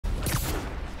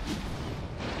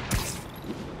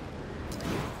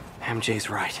MJ's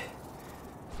right.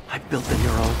 I built the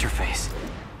neural interface.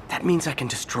 That means I can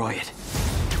destroy it.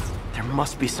 There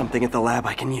must be something at the lab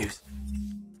I can use.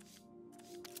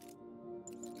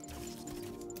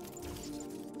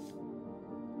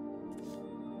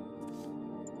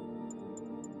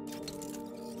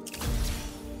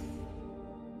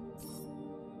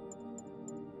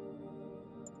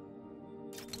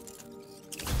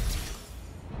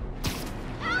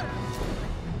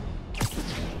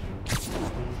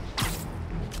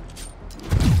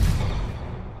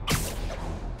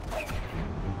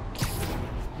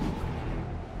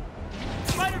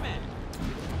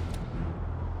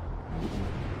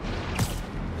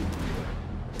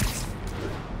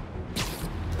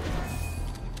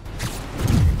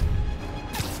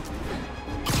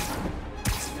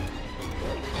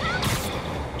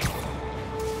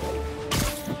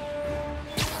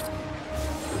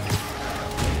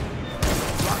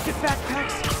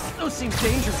 Backpacks? Those seem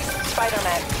dangerous.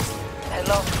 Spider-Man.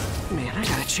 Hello. Man, I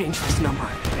gotta change this number.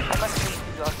 I must leave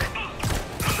New York.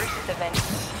 Recent events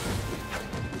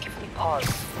give me pause.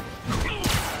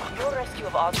 Your rescue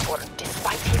of Osborn,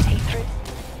 despite his hatred,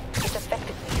 it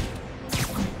affected me.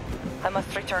 I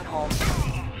must return home.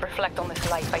 Reflect on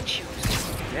this life I choose.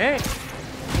 Hey,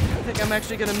 I think I'm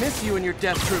actually gonna miss you and your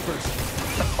death troopers.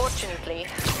 Unfortunately,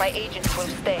 my agents will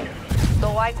stay.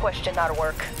 Though I question our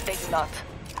work, they do not.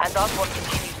 And Osborn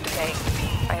continues to pay.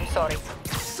 I am sorry.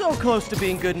 So close to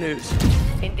being good news.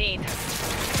 Indeed.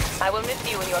 I will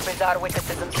miss you and your bizarre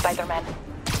witticism, Spider-Man.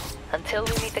 Until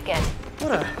we meet again.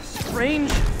 What a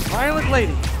strange, violent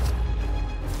lady.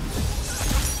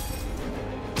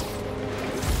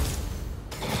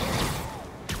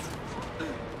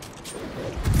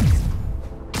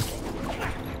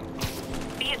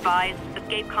 Be advised,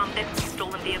 escape convicts and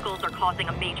stolen vehicles are causing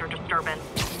a major disturbance.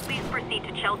 Please proceed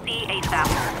to Chelsea ASAP.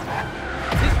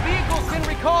 This vehicle's been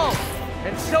recalled,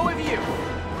 and so have you.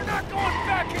 We're not going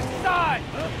back inside!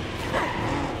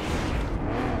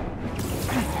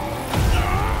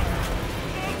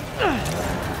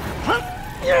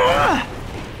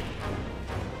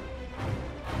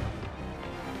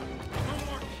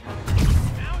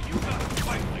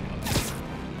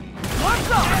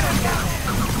 What's up?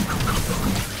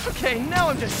 Okay, now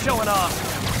I'm just showing off.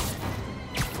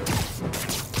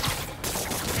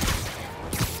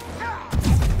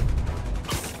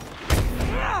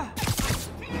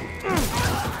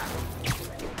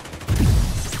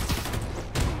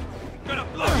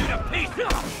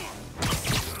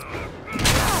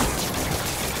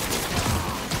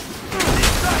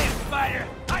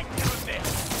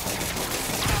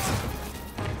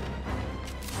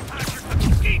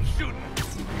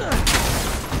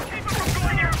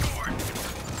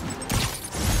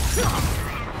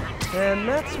 And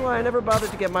that's why I never bothered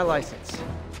to get my license.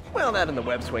 Well, that and the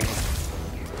web swinging.